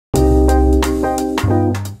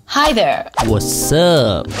Hi there. What's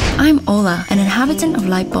up? I'm Ola, an inhabitant of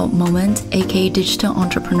Lightbulb Moment, aka digital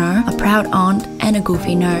entrepreneur, a proud aunt, and a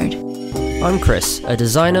goofy nerd. I'm Chris, a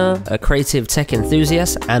designer, a creative tech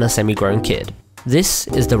enthusiast, and a semi-grown kid. This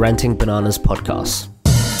is the Ranting Bananas Podcast.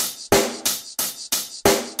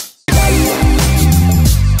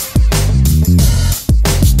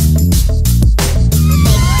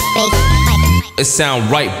 It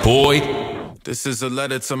sound right, boy. This is a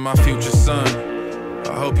letter to my future son.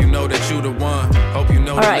 I hope you know that you the one. Hope you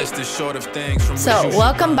know the list is short of things from So,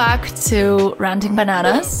 welcome back to Ranting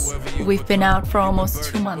Bananas. We've been out for almost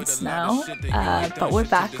 2 months now, but we're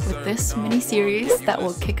back with this mini-series that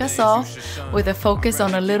will kick us off with a focus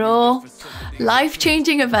on a little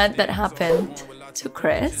life-changing event that happened to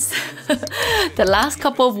Chris. The last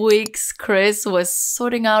couple of weeks, Chris was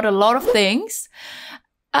sorting out a lot of things,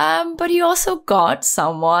 but he also got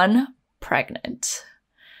someone pregnant.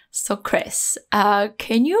 So Chris,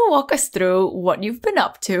 can you walk us through what you've been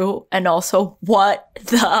up to and also what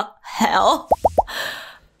the hell?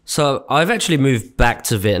 So I've actually moved back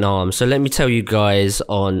to Vietnam. So let me tell you guys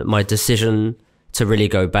on my decision to really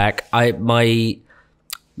go back. My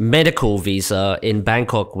medical visa in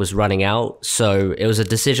Bangkok was running out. So it was a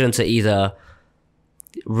decision to either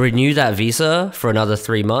renew that visa for another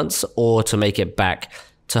 3 months or to make it back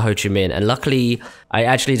to Ho Chi Minh. And luckily, I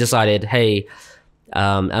actually decided, hey,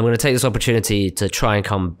 I'm going to take this opportunity to try and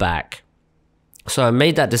come back. So I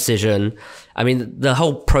made that decision. I mean, the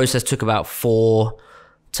whole process took about 4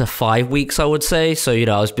 to 5 weeks, I would say. So,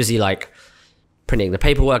 I was busy like printing the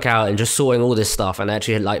paperwork out and just sorting all this stuff and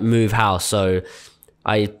actually had like move house. So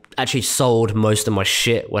I actually sold most of my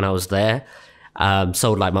shit when I was there.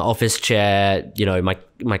 Sold like my office chair,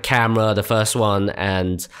 my camera, the first one,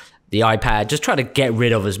 and the iPad, just try to get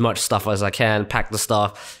rid of as much stuff as I can, pack the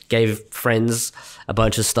stuff, gave friends a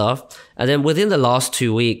bunch of stuff. And then within the last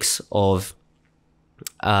 2 weeks of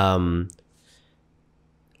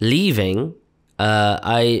leaving,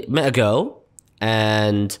 I met a girl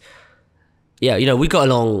and we got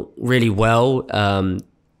along really well.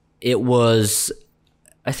 It was,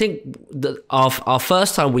 I think our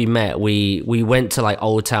first time we met, we went to like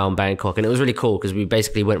Old Town Bangkok, and it was really cool because we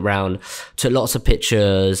basically went around, took lots of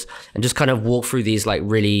pictures and just kind of walked through these like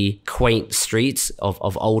really quaint streets of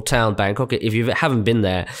Old Town Bangkok. If you haven't been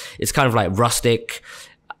there, it's kind of like rustic,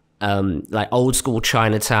 like old school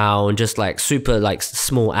Chinatown, just like super like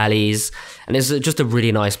small alleys. And it's just a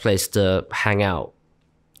really nice place to hang out.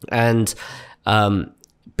 And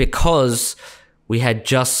because we had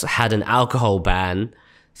just had an alcohol ban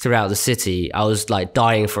throughout the city, I was like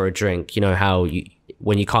dying for a drink. You know how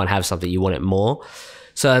when you can't have something, you want it more.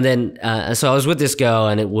 So and then so I was with this girl,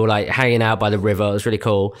 and we were like hanging out by the river. It was really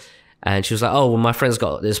cool. And she was like, "Oh, well, my friend's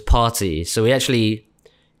got this party." So we actually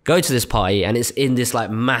go to this party, and it's in this like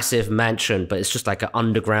massive mansion, but it's just like an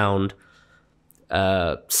underground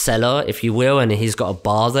cellar, if you will. And he's got a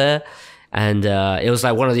bar there. And it was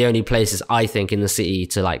like one of the only places, I think, in the city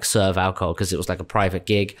to like serve alcohol, because it was like a private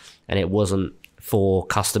gig and it wasn't for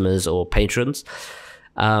customers or patrons.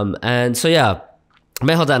 And so,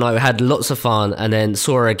 met her that night. We had lots of fun, and then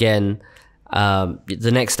saw her again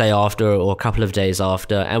the next day after, or a couple of days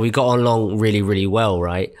after. And we got along really, really well,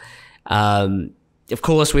 right? Of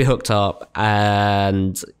course, we hooked up,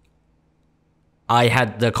 and I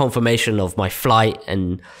had the confirmation of my flight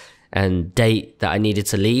and date that I needed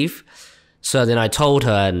to leave. So then I told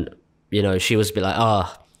her, and, she was a bit like,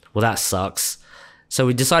 oh, well, that sucks. So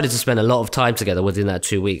we decided to spend a lot of time together within that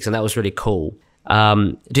 2 weeks, and that was really cool.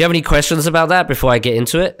 Do you have any questions about that before I get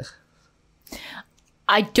into it?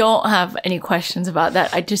 I don't have any questions about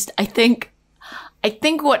that. I think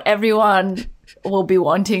what everyone will be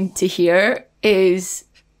wanting to hear is,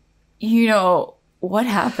 what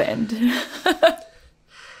happened?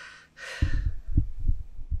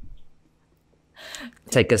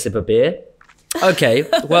 Take a sip of beer. Okay,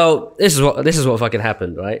 well, this is what fucking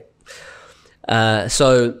happened, right?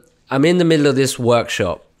 So I'm in the middle of this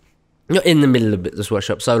workshop. Not in the middle of this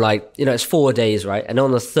workshop. So like, it's 4 days, right? And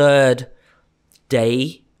on the third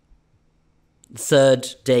day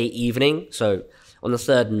evening, so on the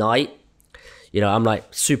third night, I'm like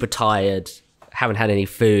super tired, haven't had any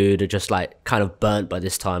food, or just like kind of burnt by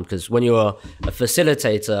this time, because when you're a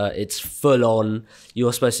facilitator, it's full on.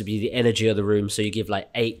 You're supposed to be the energy of the room, so you give like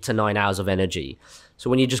 8 to 9 hours of energy. So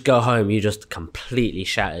when you just go home, you're just completely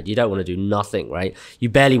shattered. You don't want to do nothing, right? You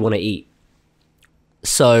barely want to eat.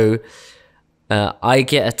 So I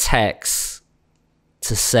get a text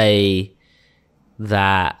to say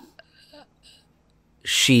that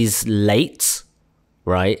she's late,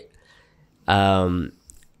 right? Her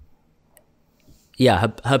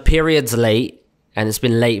period's late, and it's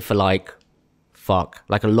been late for like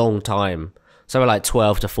a long time. So like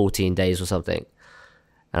 12 to 14 days or something.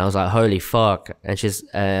 And I was like, holy fuck.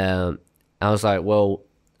 And I was like, well,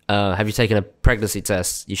 have you taken a pregnancy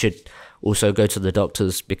test? You should also go to the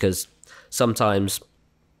doctors, because sometimes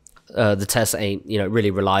the tests ain't,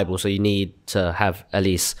 really reliable. So you need to have at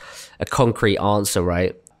least a concrete answer,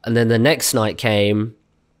 right? And then the next night came,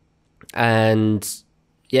 and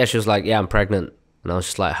yeah, she was like, yeah, I'm pregnant. And I was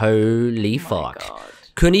just like, holy fuck. God.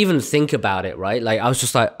 Couldn't even think about it, right? Like, I was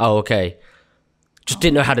just like, oh, okay. Just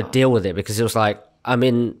didn't know how to deal with it, because it was like, I'm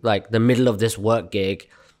in like the middle of this work gig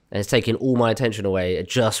and it's taking all my attention away. I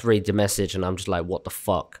just read the message and I'm just like, what the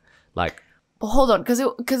fuck? Like, but hold on,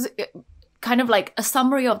 because kind of like a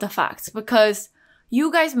summary of the facts, because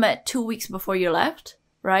you guys met 2 weeks before you left,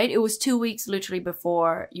 right? It was 2 weeks literally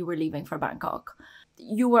before you were leaving for Bangkok.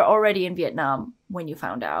 You were already in Vietnam when you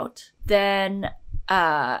found out. Then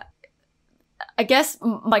I guess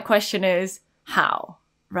my question is how,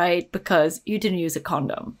 right? Because you didn't use a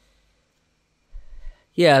condom.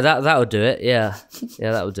 Yeah, that would do it. Yeah,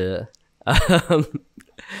 that would do it.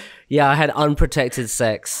 Yeah, I had unprotected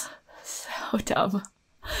sex. So dumb.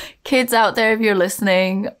 Kids out there, if you're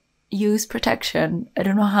listening, use protection. I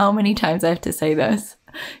don't know how many times I have to say this.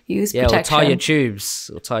 Use protection. Or tie your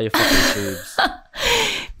tubes. Or tie your fucking tubes.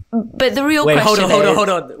 But the real question is... Hold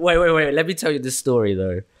on. Wait. Let me tell you this story,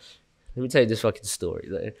 though. Let me tell you this fucking story,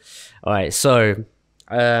 though. All right, so...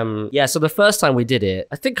 so the first time we did it,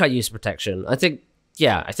 I think I used protection. I think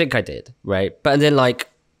I did, right? But then, like,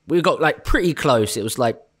 we got, like, pretty close. It was,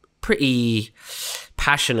 like, pretty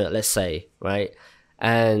passionate, let's say, right?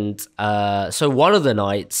 And so one of the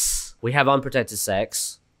nights, we have unprotected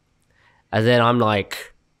sex. And then I'm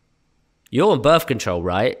like, you're on birth control,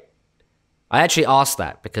 right? I actually asked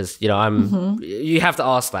that because, you have to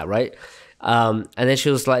ask that, right? And then she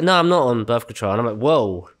was like, no, I'm not on birth control. And I'm like,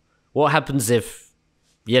 whoa, what happens if,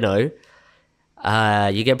 you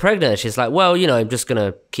get pregnant? She's like, well, I'm just going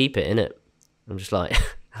to keep it, innit? I'm just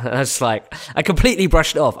like, I completely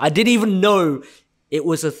brushed it off. I didn't even know it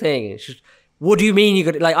was a thing. She's, what do you mean you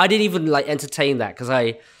got, like, I didn't even like entertain that because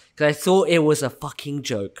I thought it was a fucking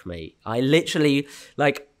joke, mate. I literally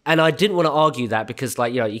and I didn't want to argue that because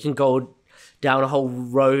you can go down a whole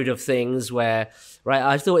road of things where, right,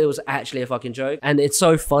 I thought it was actually a fucking joke. And it's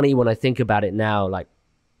so funny when I think about it now, like,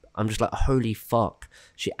 I'm just like, holy fuck.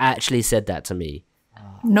 She actually said that to me.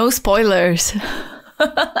 No spoilers.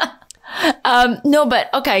 No,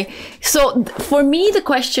 but okay. So for me, the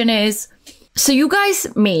question is, so you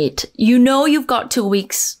guys meet, you've got 2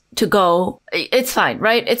 weeks to go. It's fine,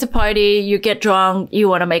 right? It's a party. You get drunk. You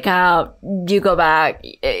want to make out. You go back.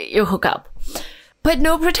 You hook up. But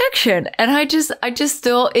no protection. And I just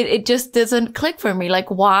still, it just doesn't click for me.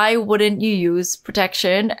 Like, why wouldn't you use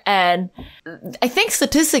protection? And I think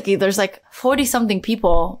statistically, there's like 40 something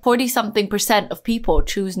percent of people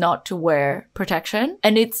choose not to wear protection.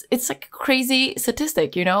 And it's like a crazy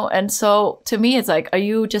statistic, And so to me, it's like, are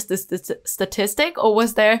you just a statistic or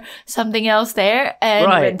was there something else there? And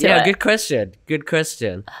right. Yeah. Good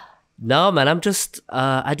question. No, man, I'm just,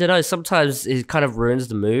 I don't know, sometimes it kind of ruins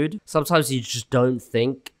the mood. Sometimes you just don't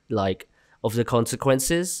think, of the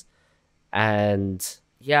consequences. And,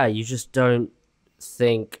 yeah, you just don't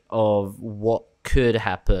think of what could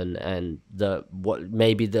happen and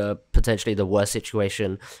potentially the worst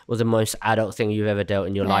situation or the most adult thing you've ever dealt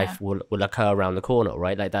in your life will occur around the corner,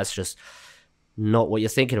 right? Like, that's just not what you're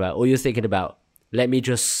thinking about. All you're thinking about, let me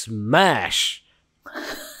just smash.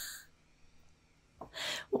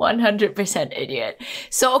 100% idiot.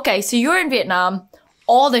 So, okay, so you're in Vietnam.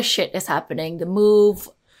 All this shit is happening. The move,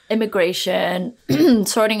 immigration,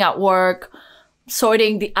 sorting out work,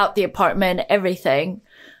 sorting out the apartment, everything.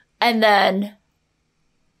 And then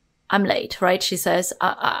I'm late, right? She says,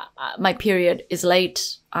 my period is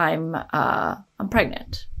late. I'm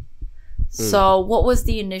pregnant. So what was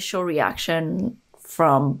the initial reaction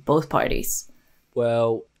from both parties?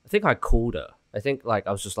 Well, I think I called her. I think I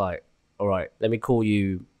was just like, all right, let me call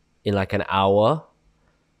you in an hour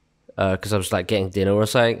because I was getting dinner or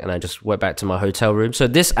something, and I just went back to my hotel room. So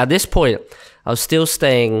at this point, I was still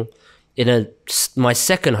staying in my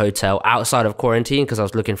second hotel outside of quarantine because I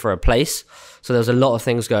was looking for a place. So there was a lot of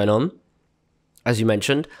things going on, as you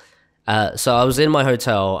mentioned. So I was in my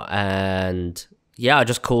hotel, and yeah, I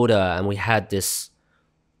just called her, and we had this,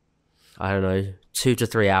 I don't know, 2 to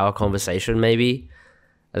 3 hour conversation maybe.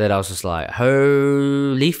 And then I was just like,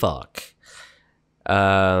 holy fuck.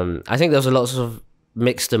 I think there was lots of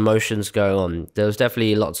mixed emotions going on. There was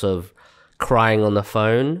definitely lots of crying on the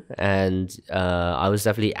phone, and I was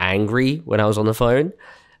definitely angry when I was on the phone.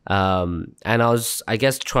 And I was, I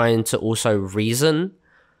guess, trying to also reason.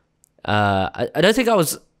 I don't think I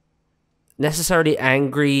was necessarily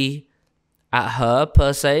angry at her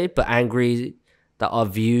per se, but angry that our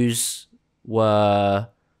views were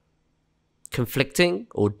conflicting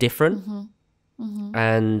or different.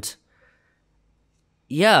 And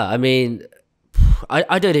yeah, I mean,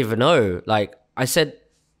 I don't even know. Like, I said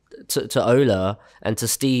to Ola and to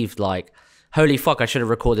Steve, like, holy fuck, I should have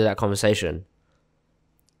recorded that conversation.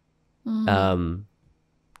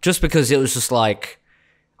 Just because it was just like,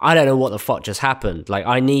 I don't know what the fuck just happened. Like,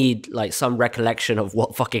 I need like some recollection of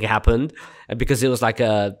what fucking happened, and because it was like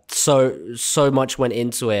so much went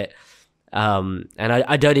into it, and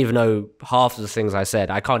I don't even know half of the things I said.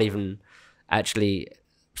 I can't even actually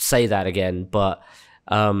say that again. But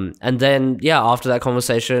and then yeah, after that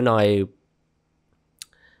conversation, I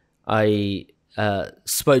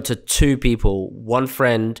spoke to two people. One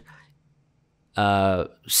friend,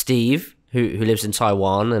 Steve, who lives in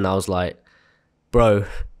Taiwan, and I was like, bro,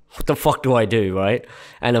 what the fuck do I do, right?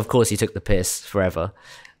 And of course he took the piss forever.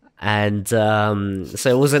 And so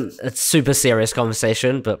it wasn't a super serious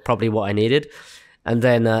conversation, but probably what I needed. And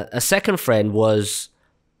then a second friend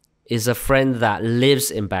is a friend that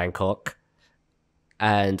lives in Bangkok,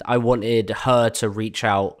 and I wanted her to reach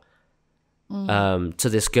out to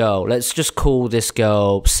this girl. Let's just call this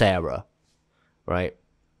girl Sarah, right?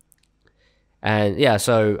 And yeah,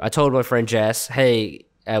 so I told my friend Jess, hey,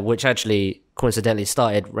 which actually coincidentally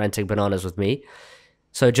started Ranting Bananas with me.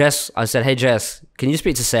 So Jess, I said, hey Jess, can you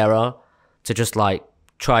speak to Sarah to just like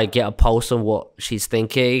try get a pulse on what she's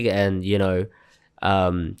thinking, and you know,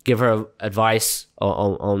 give her advice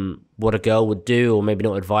on what a girl would do, or maybe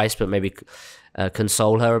not advice, but maybe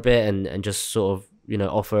console her a bit, and just sort of, you know,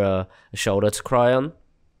 offer a shoulder to cry on.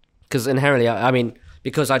 Because inherently, I mean,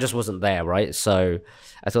 because I just wasn't there, right? So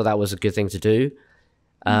I thought that was a good thing to do.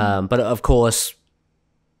 But of course,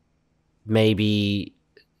 maybe,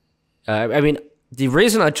 I mean, the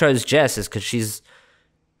reason I chose Jess is because she's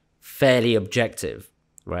fairly objective,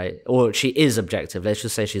 right? Or she is objective. Let's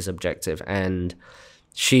just say she's objective, and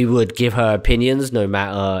she would give her opinions no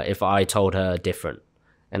matter if I told her different.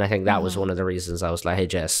 And I think that was one of the reasons I was like, hey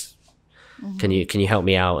Jess, can you help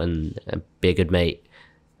me out and be a good mate?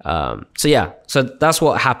 So yeah, so that's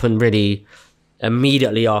what happened really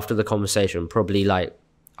immediately after the conversation, probably like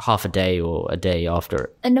half a day or a day after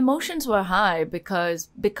it. And emotions were high because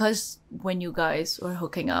when you guys were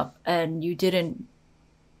hooking up and you didn't,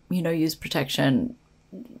 you know, use protection,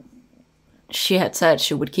 she had said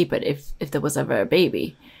she would keep it if there was ever a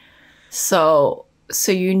baby. So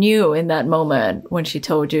you knew in that moment when she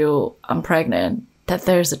told you I'm pregnant that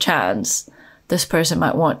there's a chance this person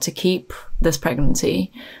might want to keep this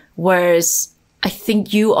pregnancy. Whereas I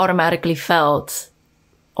think you automatically felt,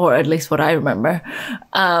 or at least what I remember,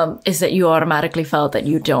 is that you automatically felt that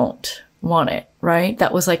you don't want it, right?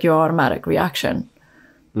 That was like your automatic reaction.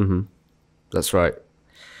 That's right.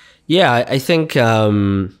 Yeah, I think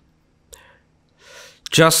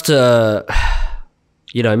just,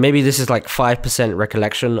 you know, maybe this is like 5%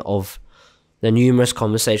 recollection of the numerous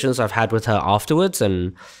conversations I've had with her afterwards.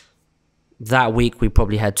 And that week we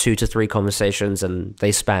probably had 2 to 3 conversations, and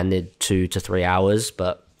they spanned 2 to 3 hours.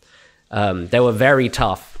 But they were very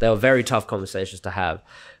tough. They were very tough conversations to have.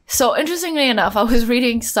 So interestingly enough, I was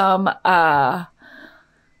reading some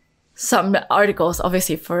articles,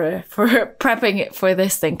 obviously for prepping it for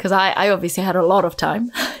this thing, because I obviously had a lot of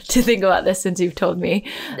time to think about this since you've told me.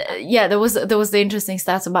 Yeah, there was the interesting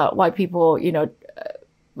stats about why people, you know,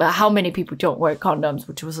 how many people don't wear condoms,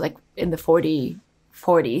 which was like in the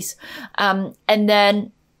 40s. And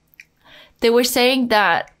then they were saying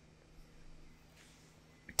that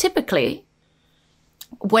typically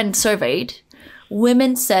when surveyed,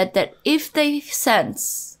 women said that if they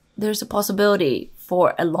sense there's a possibility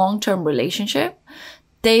for a long-term relationship,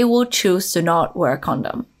 they will choose to not wear a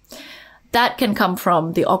condom. That can come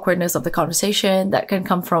from the awkwardness of the conversation. That can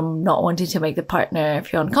come from not wanting to make the partner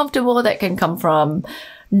feel uncomfortable. That can come from,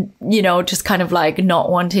 you know, just kind of like not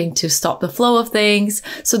wanting to stop the flow of things.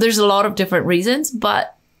 So there's a lot of different reasons,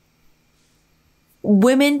 but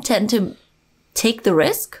women tend to take the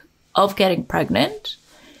risk of getting pregnant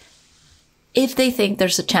if they think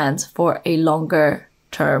there's a chance for a longer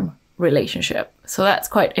term relationship. So that's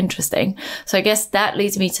quite interesting. So I guess that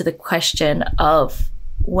leads me to the question of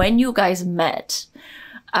when you guys met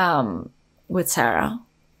with Sarah,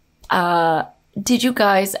 did you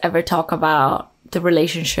guys ever talk about the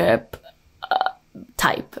relationship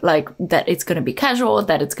type? Like that it's going to be casual,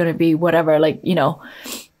 that it's going to be whatever, like, you know?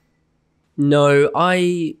 No,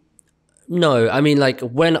 No, I mean, like,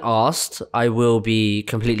 when asked, I will be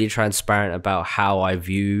completely transparent about how I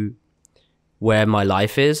view where my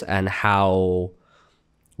life is and how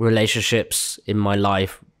relationships in my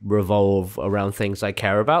life revolve around things I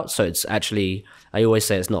care about. So it's actually, I always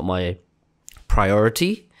say it's not my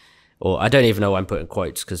priority, or I don't even know why I'm putting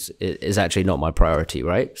quotes, because it is actually not my priority,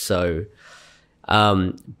 right? So,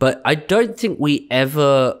 but I don't think we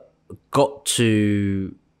ever got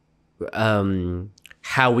to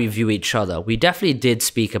how we view each other. We definitely did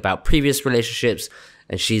speak about previous relationships,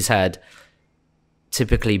 and she's had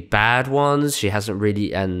typically bad ones. She hasn't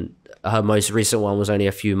really, and her most recent one was only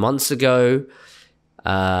a few months ago.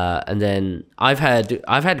 And then I've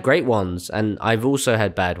had great ones, and I've also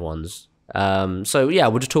had bad ones. So yeah,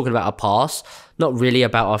 we're just talking about our past, not really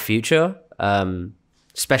about our future,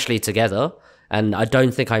 especially together. And I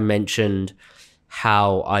don't think I mentioned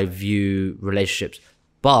how I view relationships,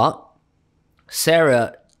 but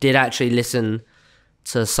Sarah did actually listen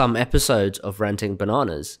to some episodes of Ranting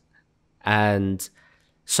Bananas. And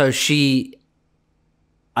so she,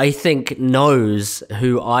 I think, knows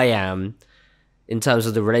who I am in terms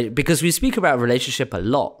of the relationship, because we speak about relationship a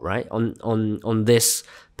lot, right? On this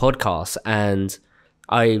podcast. And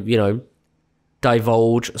I, you know,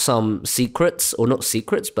 divulge some secrets, or not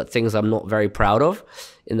secrets, but things I'm not very proud of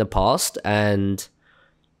in the past. And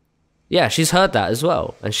yeah, she's heard that as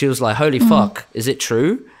well. And she was like, holy fuck, is it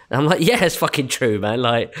true? And I'm like, yeah, it's fucking true, man.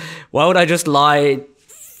 Like, why would I just lie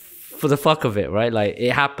for the fuck of it, right? Like,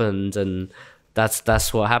 it happened, and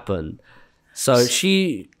that's what happened. So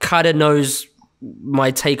she kind of knows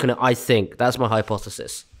my take on it, I think. That's my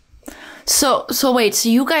hypothesis. So wait, so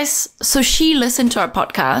you guys, so she listened to our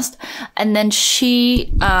podcast, and then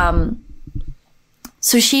she had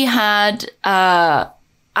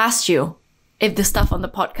asked you if the stuff on the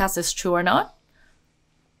podcast is true or not?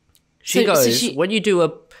 She goes, when you do a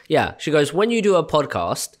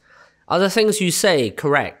podcast, are the things you say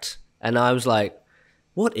correct? And I was like,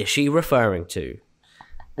 what is she referring to?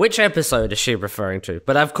 Which episode is she referring to?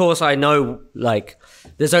 But of course I know, like,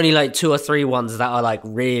 there's only like 2 or 3 ones that are like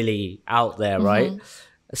really out there, right?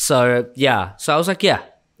 So yeah, so I was like, yeah,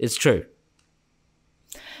 it's true.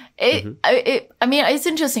 I mean, it's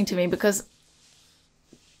interesting to me because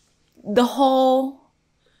the whole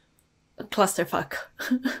clusterfuck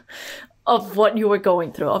of what you were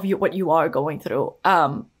going through, what you are going through,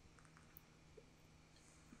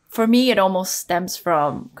 for me, it almost stems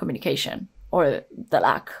from communication, or the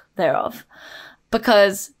lack thereof,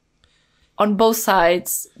 because on both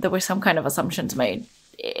sides there were some kind of assumptions made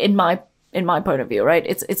in my point of view, right?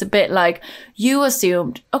 It's a bit like, you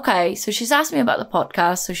assumed, okay, so she's asked me about the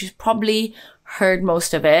podcast, so she's probably heard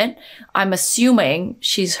most of it. I'm assuming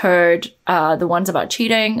she's heard the ones about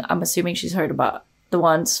cheating. I'm assuming she's heard about the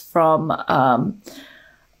ones from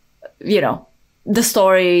the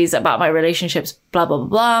stories about my relationships, blah blah blah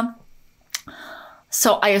blah.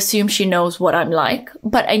 So I assume she knows what I'm like,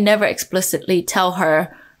 but I never explicitly tell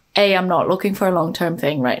her, A, I'm not looking for a long-term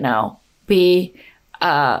thing right now. B,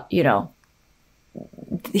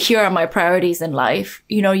 here are my priorities in life.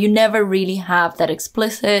 You know, you never really have that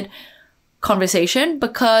explicit conversation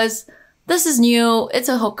because this is new. It's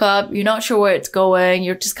a hookup. You're not sure where it's going.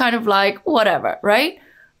 You're just kind of like, whatever, right?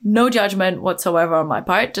 No judgment whatsoever on my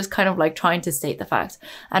part, just kind of like trying to state the facts.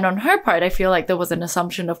 And on her part, I feel like there was an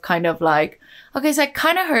assumption of kind of like, okay, so I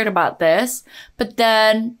kind of heard about this, but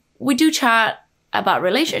then we do chat about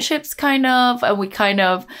relationships kind of, and we kind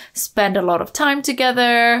of spend a lot of time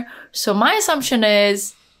together. So my assumption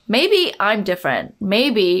is maybe I'm different.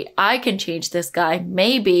 Maybe I can change this guy.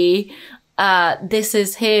 Maybe this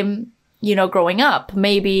is him, growing up.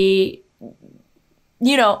 Maybe,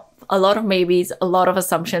 a lot of maybes, a lot of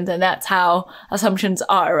assumptions, and that's how assumptions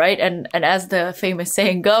are, right? And as the famous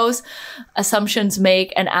saying goes, assumptions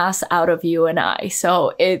make an ass out of you and I.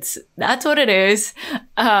 So that's what it is.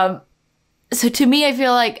 So to me, I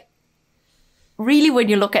feel like really when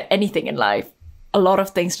you look at anything in life, a lot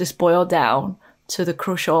of things just boil down to the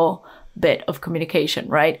crucial bit of communication,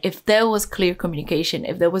 right? If there was clear communication,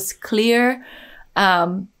 if there was clear,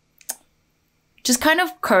 just kind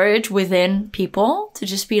of courage within people to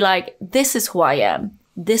just be like, this is who I am.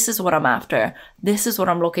 This is what I'm after. This is what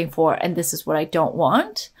I'm looking for. And this is what I don't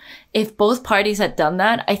want. If both parties had done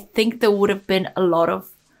that, I think there would have been a lot of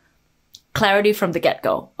clarity from the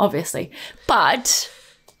get-go, obviously. But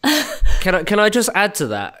can I just add to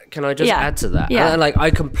that? Yeah. And I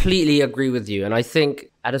completely agree with you. And I think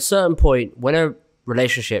at a certain point, when a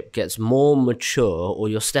relationship gets more mature, or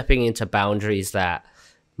you're stepping into boundaries that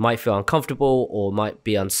might feel uncomfortable or might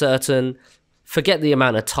be uncertain, forget the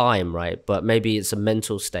amount of time, right? But maybe it's a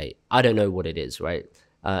mental state. I don't know what it is, right?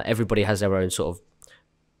 Everybody has their own sort of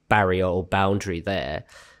barrier or boundary there.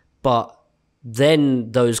 But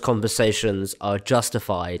then those conversations are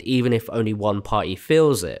justified, even if only one party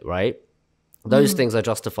feels it, right? Those things are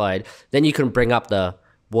justified. Then you can bring up the,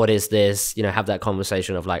 what is this? You know, have that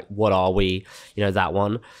conversation of like, what are we? You know, that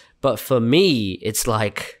one. But for me, it's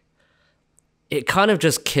like, it kind of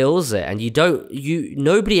just kills it. And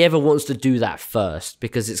nobody ever wants to do that first,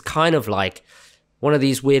 because it's kind of like one of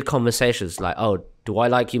these weird conversations, like, oh, do I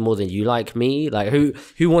like you more than you like me? Like, who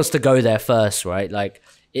wants to go there first, right? Like,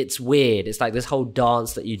 it's weird. It's like this whole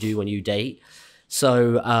dance that you do when you date.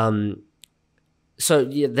 So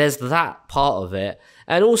yeah, there's that part of it.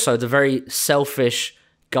 And also the very selfish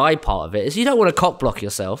guy part of it is you don't want to cock block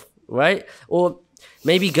yourself, right? Or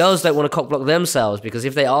maybe girls don't want to cock block themselves, because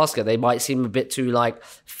if they ask it, they might seem a bit too like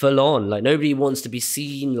full on. Like, nobody wants to be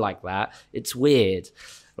seen like that. It's weird,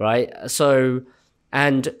 right? So,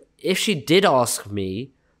 and if she did ask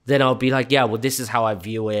me, then I'll be like, yeah, well, this is how I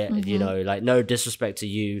view it. You know, like, no disrespect to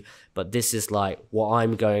you, but this is like what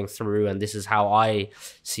I'm going through, and this is how I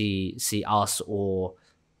see us or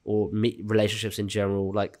relationships in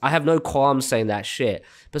general. Like, I have no qualms saying that shit,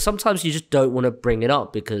 but sometimes you just don't want to bring it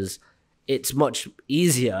up because it's much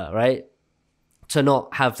easier, right, to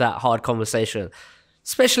not have that hard conversation,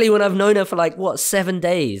 especially when I've known her for like 7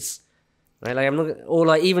 days. Right, like, I'm not, or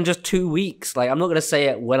like even just 2 weeks. Like, I'm not gonna say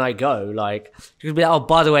it when I go. Like, you could be like, oh,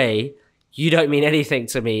 by the way, you don't mean anything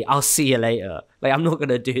to me. I'll see you later. Like, I'm not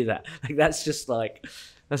gonna do that. Like, that's just like,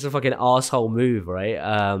 that's a fucking asshole move, right?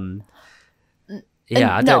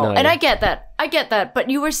 Yeah, I don't know. And I get that. But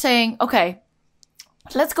you were saying, okay,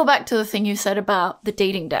 let's go back to the thing you said about the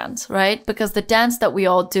dating dance, right? Because the dance that we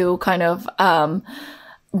all do kind of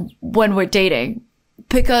when we're dating.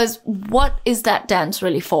 Because what is that dance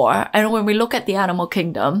really for? And when we look at the animal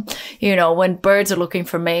kingdom, you know, when birds are looking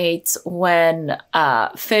for mates, when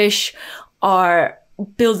fish are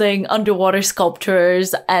building underwater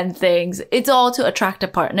sculptures and things, it's all to attract a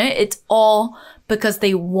partner. It's all because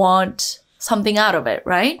they want something out of it,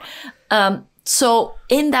 right? So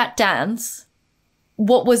in that dance,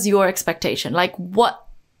 what was your expectation? Like, what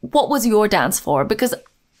was your dance for? Because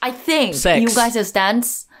I think Sex. You guys'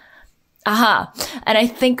 dance... And I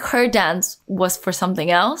think her dance was for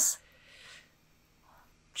something else.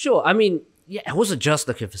 Sure. I mean, yeah, I wasn't just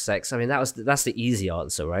looking for sex. I mean, that's the easy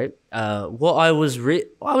answer, right? What I was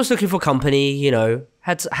looking for company, you know,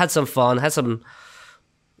 had some fun, had some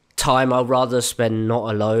time I'd rather spend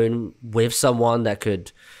not alone with someone that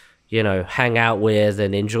could, you know, hang out with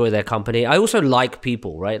and enjoy their company. I also like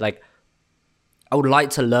people, right? Like, I would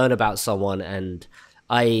like to learn about someone, and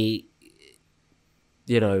I,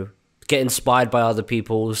 you know, get inspired by other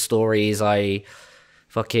people's stories. I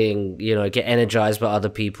fucking, you know, get energized by other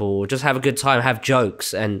people, just have a good time, have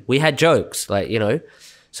jokes. And we had jokes, like, you know,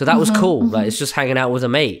 so that was cool. Like, it's just hanging out with a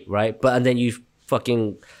mate, right? But, and then you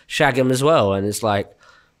fucking shag him as well. And it's like,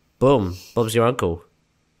 boom, Bob's your uncle.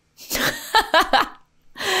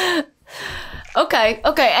 Okay.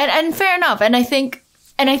 And fair enough. And I think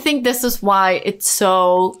this is why it's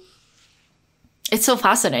so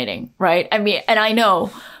fascinating, right? I mean, and I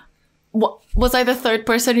know, was I the third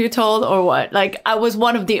person you told or what? Like, I was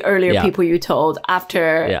one of the earlier people you told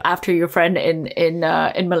after your friend in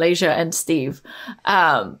Malaysia and Steve.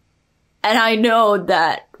 And I know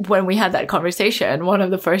that when we had that conversation, one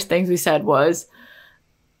of the first things we said was,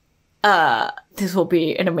 this will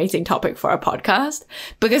be an amazing topic for our podcast.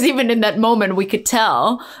 Because even in that moment, we could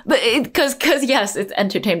tell, but because yes, it's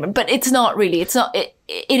entertainment, but it's not really, it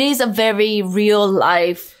is a very real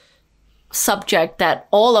life subject that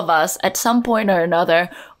all of us at some point or another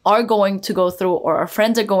are going to go through, or our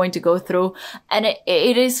friends are going to go through. And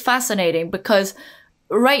it is fascinating because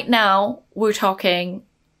right now we're talking,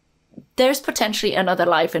 there's potentially another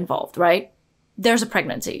life involved, right? There's a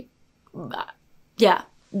pregnancy. Yeah,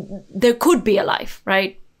 there could be a life,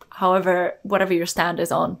 right? However, whatever your stand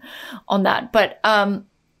is on that. But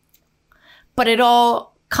it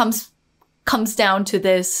all comes down to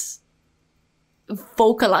this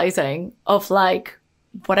vocalizing of like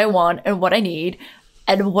what I want and what I need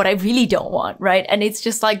and what I really don't want, right? And it's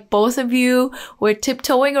just like both of you were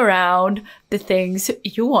tiptoeing around the things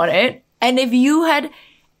you wanted. And if you had,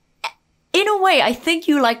 in a way, I think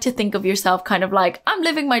you like to think of yourself kind of like, I'm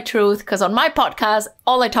living my truth because on my podcast,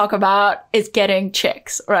 all I talk about is getting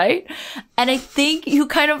chicks, right? And I think you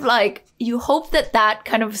kind of like, you hope that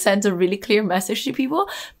kind of sends a really clear message to people.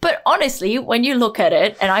 But honestly, when you look at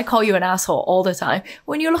it, and I call you an asshole all the time,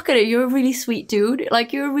 when you look at it, you're a really sweet dude.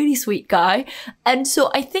 Like, you're a really sweet guy. And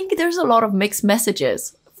so I think there's a lot of mixed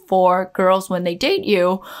messages for girls when they date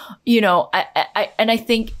you, I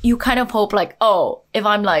think you kind of hope like, oh, if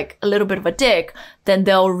I'm like a little bit of a dick, then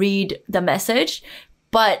they'll read the message.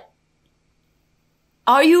 But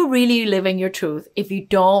are you really living your truth if you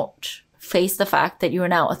don't face the fact that you're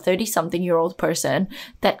now a 30-something-year-old person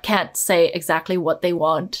that can't say exactly what they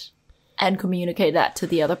want and communicate that to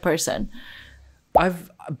the other person?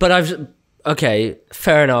 Okay,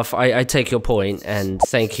 fair enough. I take your point, and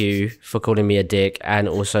thank you for calling me a dick, and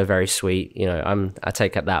also very sweet. I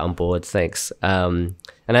take that on board. Thanks. And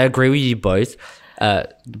I agree with you both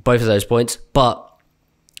of those points. But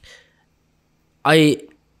I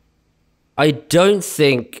don't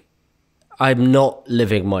think I'm not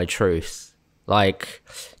living my truth. Like,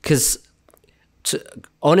 because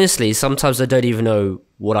honestly, sometimes I don't even know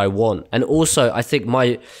what I want. And also, I think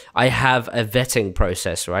I have a vetting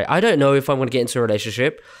process, right? I don't know if I'm going to get into a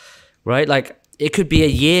relationship, right? Like, it could be a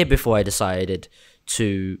year before I decided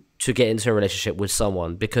to get into a relationship with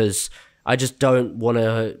someone, because I just don't want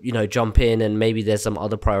to, jump in, and maybe there's some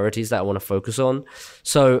other priorities that I want to focus on.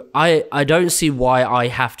 So I don't see why I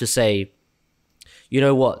have to say, you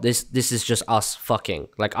know what, this is just us fucking.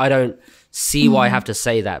 Like, I don't see why I have to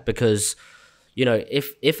say that, because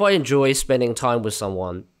if I enjoy spending time with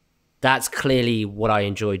someone, that's clearly what I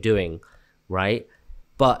enjoy doing, right?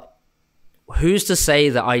 But who's to say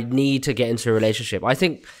that I need to get into a relationship? I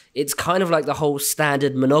think it's kind of like the whole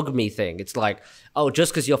standard monogamy thing. It's like, oh,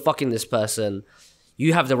 just because you're fucking this person,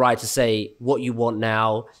 you have the right to say what you want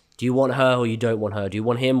now. Do you want her or you don't want her? Do you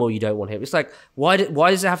want him or you don't want him? It's like, why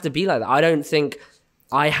does it have to be like that? I don't think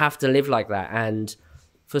I have to live like that. And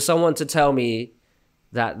for someone to tell me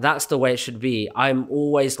that that's the way it should be, I'm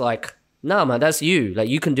always like, nah, man, that's you. Like,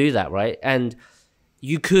 you can do that, right? And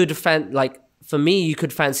you could for me, you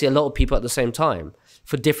could fancy a lot of people at the same time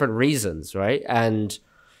for different reasons, right? And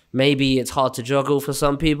maybe it's hard to juggle for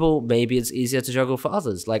some people. Maybe it's easier to juggle for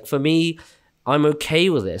others. Like, for me, I'm okay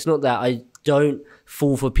with it. It's not that I don't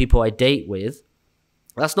fall for people I date with.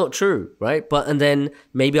 That's not true, right? And then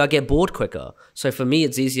maybe I get bored quicker. So for me,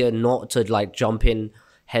 it's easier not to like jump in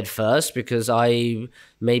head first, because I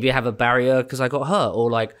maybe have a barrier because I got hurt, or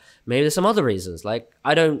like maybe there's some other reasons. Like,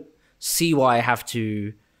 I don't see why I have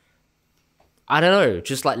to, I don't know,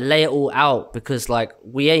 just like lay it all out, because like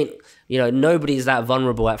we ain't, nobody's that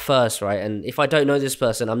vulnerable at first, right? And if I don't know this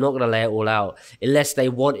person, I'm not going to lay it all out unless they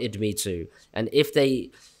wanted me to. And if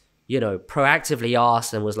they, proactively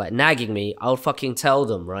asked and was like nagging me, I'll fucking tell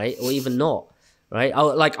them, right? Or even not, right?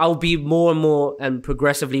 I'll be more and more and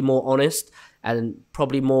progressively more honest, and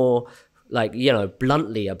probably more like,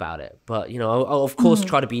 bluntly about it. But, I'll of course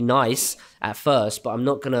try to be nice at first, but I'm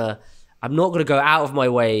not gonna go out of my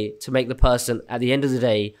way to make the person at the end of the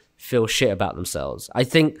day feel shit about themselves. I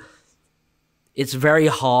think it's very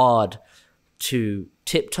hard to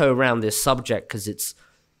tiptoe around this subject, because it's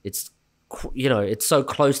so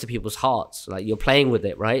close to people's hearts. Like, you're playing with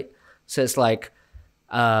it, right? So it's like,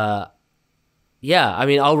 I'll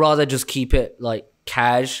rather just keep it like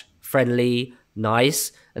cash, friendly,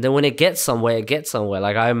 nice, and then when it gets somewhere, it gets somewhere.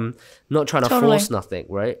 Like, I'm not trying to force nothing,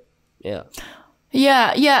 right? Yeah,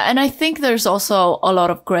 and I think there's also a lot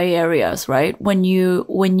of gray areas, right? When you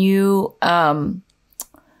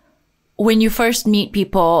first meet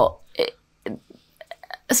people,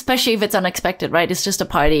 especially if it's unexpected, right? It's just a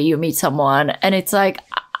party, you meet someone, and it's like,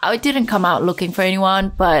 I didn't come out looking for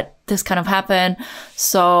anyone, but this kind of happened,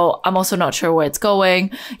 so I'm also not sure where it's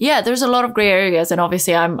going. Yeah, there's a lot of gray areas, and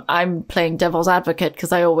obviously I'm playing devil's advocate,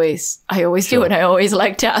 because I always do, and I always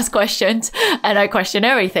like to ask questions, and I question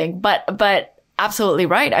everything. But absolutely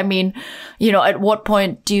right. I mean, at what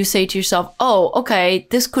point do you say to yourself, oh, okay,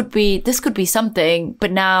 this could be something,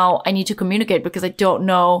 but now I need to communicate because I don't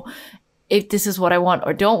know if this is what I want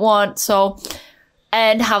or don't want. So,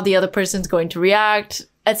 and how the other person's going to react,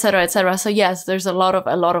 etc., etc. So yes, there's a lot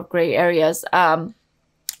of gray areas. But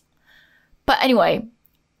anyway,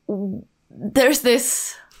 there's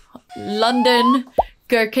this London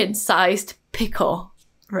gherkin-sized pickle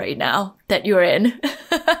right now that you're in.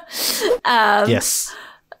 Yes.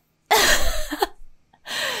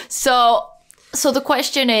 So the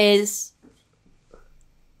question is,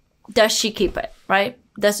 does she keep it, right?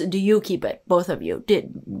 Do you keep it? Both of you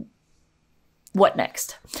did. What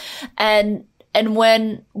next? And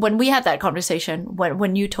when we had that conversation,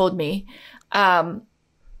 when you told me, I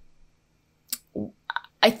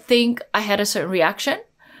think I had a certain reaction,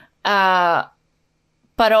 but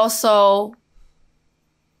also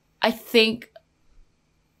I think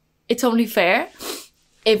it's only fair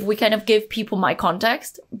if we kind of give people my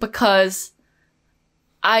context, because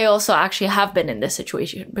I also actually have been in this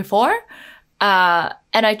situation before, and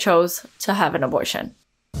I chose to have an abortion.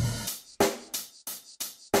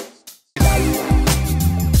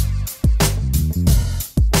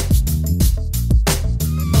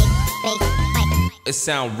 It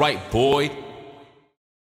sound right, boy.